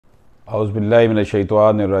औज़ुबिल्लाहि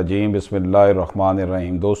मिनश्शैतानिर्रजीम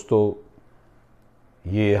बिस्मिल्लाहिर्रहमानिर्रहीम। दोस्तों,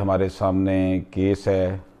 ये हमारे सामने केस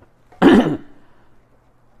है।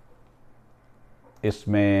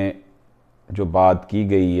 इसमें जो बात की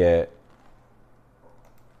गई है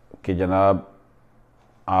कि जनाब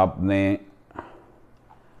आपने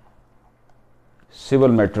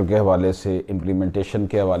सिविल मैटर के हवाले से, इम्प्लीमेंटेशन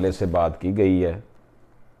के हवाले से बात की गई है।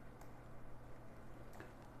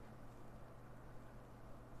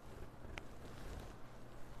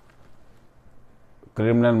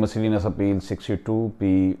 क्रिमिनल मिसलेनियस अपील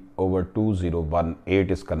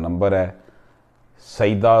 62P/2018 इसका नंबर है।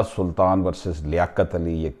 सईदा सुल्तान वर्सेस लियाकत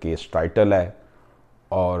अली ये केस टाइटल है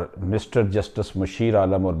और मिस्टर जस्टिस मुशीर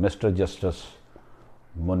आलम और मिस्टर जस्टिस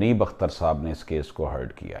मुनीब अख्तर साहब ने इस केस को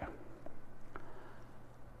हर्ड किया है।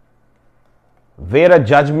 वेयर अ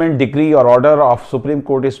जजमेंट, डिग्री और order of supreme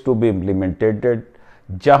court is to be implemented,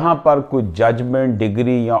 जहां पर कोई जजमेंट,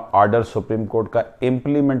 डिग्री या ऑर्डर सुप्रीम कोर्ट का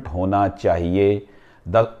इम्प्लीमेंट होना चाहिए,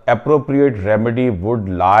 the appropriate remedy would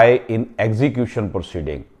lie in execution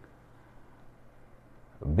proceeding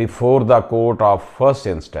before the court of first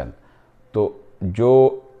instance. तो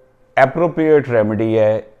जो एप्रोप्रिएट रेमेडी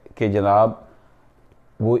है कि जनाब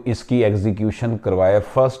वो इसकी एग्जीक्यूशन करवाए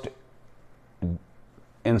फर्स्ट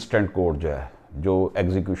इंस्टेंट कोर्ट, जो है जो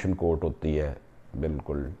एग्जीक्यूशन कोर्ट होती है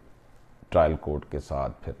बिल्कुल ट्रायल कोर्ट के साथ,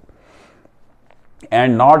 फिर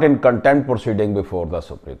and not in contempt proceeding before the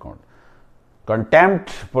supreme court. Contempt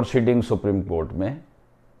proceeding supreme court में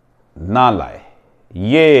ना लाए,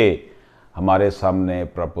 ये हमारे सामने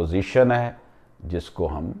प्रपोजिशन है जिसको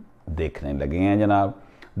हम देखने लगे हैं जनाब।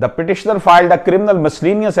 The petitioner filed a criminal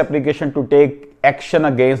miscellaneous application to take action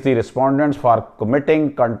against the respondents for committing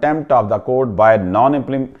contempt of the court by non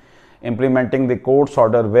implementing the court's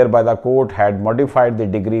order whereby the court had modified the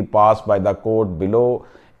degree passed by the court below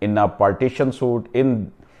in a partition suit. In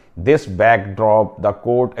this backdrop, the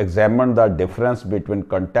court examined the difference between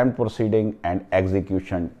contempt proceeding and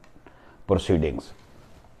execution proceedings.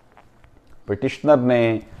 Petitioner ने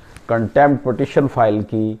contempt petition file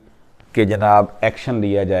की कि जनाब action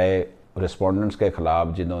लिया जाए respondents के खिलाफ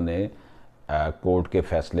जिन्होंने court के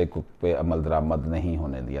फैसले पे अमल दरामद नहीं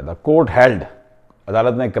होने दिया। द कोर्ट हेल्ड,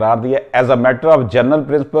 अदालत ने करार दिया, as a matter of general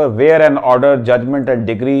principle where N order, judgement and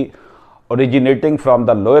degree originating from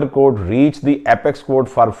the lower court reach the apex court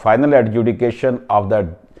for final adjudication of the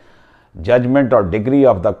judgment or degree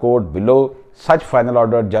of the court below. Such final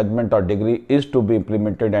order, judgment or degree is to be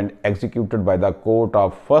implemented and executed by the court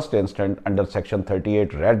of first instance under section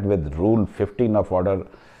 38 read with rule 15 of order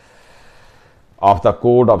of the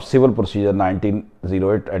code of civil procedure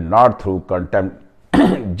 1908 and not through contempt.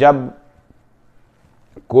 जब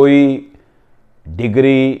कोई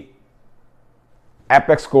degree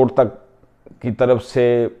apex court तक की तरफ से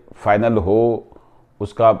final हो,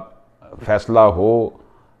 उसका फैसला हो,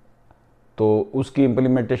 तो उसकी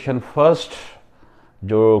इम्प्लीमेंटेशन फर्स्ट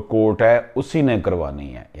जो कोर्ट है उसी ने करवानी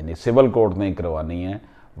है, यानी सिविल कोर्ट ने करवानी है।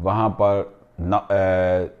 वहाँ पर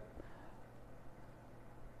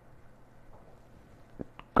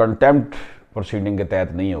कंटेम्प्ट प्रोसीडिंग के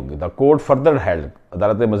तहत नहीं होगी। द कोर्ट फर्दर हेल्ड,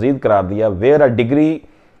 अदालत ने मजीद करार दिया, where a degree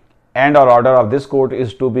and or order of this court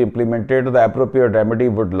is to be implemented, the appropriate remedy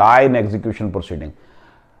would lie in execution proceeding.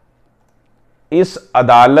 इस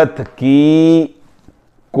अदालत की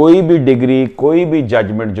कोई भी डिग्री, कोई भी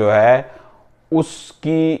जजमेंट जो है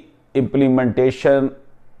उसकी इम्प्लीमेंटेशन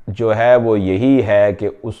जो है वो यही है कि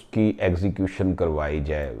उसकी एग्जीक्यूशन करवाई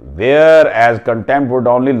जाए। Where as contempt would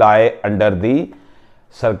only lie under the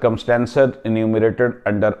circumstances enumerated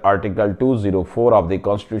under Article 204 of the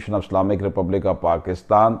Constitution of Islamic Republic of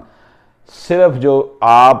Pakistan। सिर्फ जो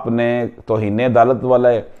आपने तौहीन अदालत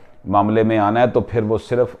वाले मामले में आना है तो फिर वो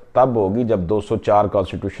सिर्फ तब होगी जब 204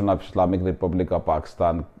 constitution of Islamic Republic of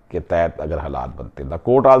Pakistan के तहत अगर हालात बनते। The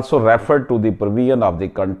court also referred to the provision of the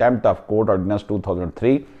contempt of court ordinance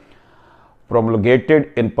 2003 promulgated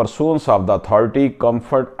in pursuance of the authority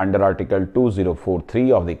conferred under Article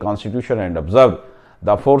 2043 of the Constitution and observed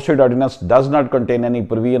the aforesaid ordinance does not contain any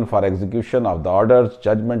provision for execution of the orders,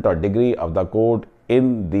 judgment or degree of the court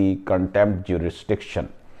in the contempt jurisdiction।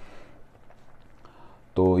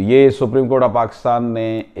 तो ये supreme court of Pakistan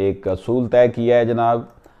ने एक असूल तय किया है जनाब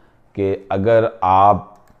कि अगर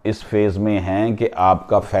आप इस फेज़ में हैं कि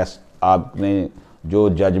आपने जो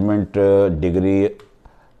जजमेंट, डिग्री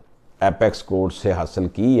एपेक्स कोर्ट से हासिल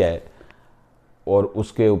की है और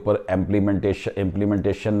उसके ऊपर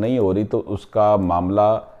इम्प्लीमेंटेशन नहीं हो रही, तो उसका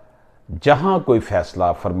मामला जहां कोई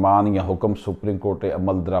फैसला, फरमान या हुक्म सुप्रीम कोर्ट ने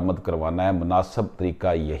अमल दरामद करवाना है, मुनासिब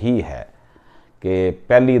तरीका यही है कि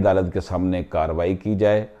पहली अदालत के सामने कार्रवाई की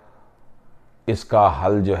जाए। इसका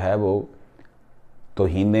हल जो है वो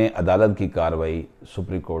तौहीन अदालत की कार्रवाई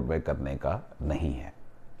सुप्रीम कोर्ट में करने का नहीं है।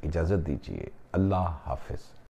 इजाज़त दीजिए। अल्लाह हाफिज़।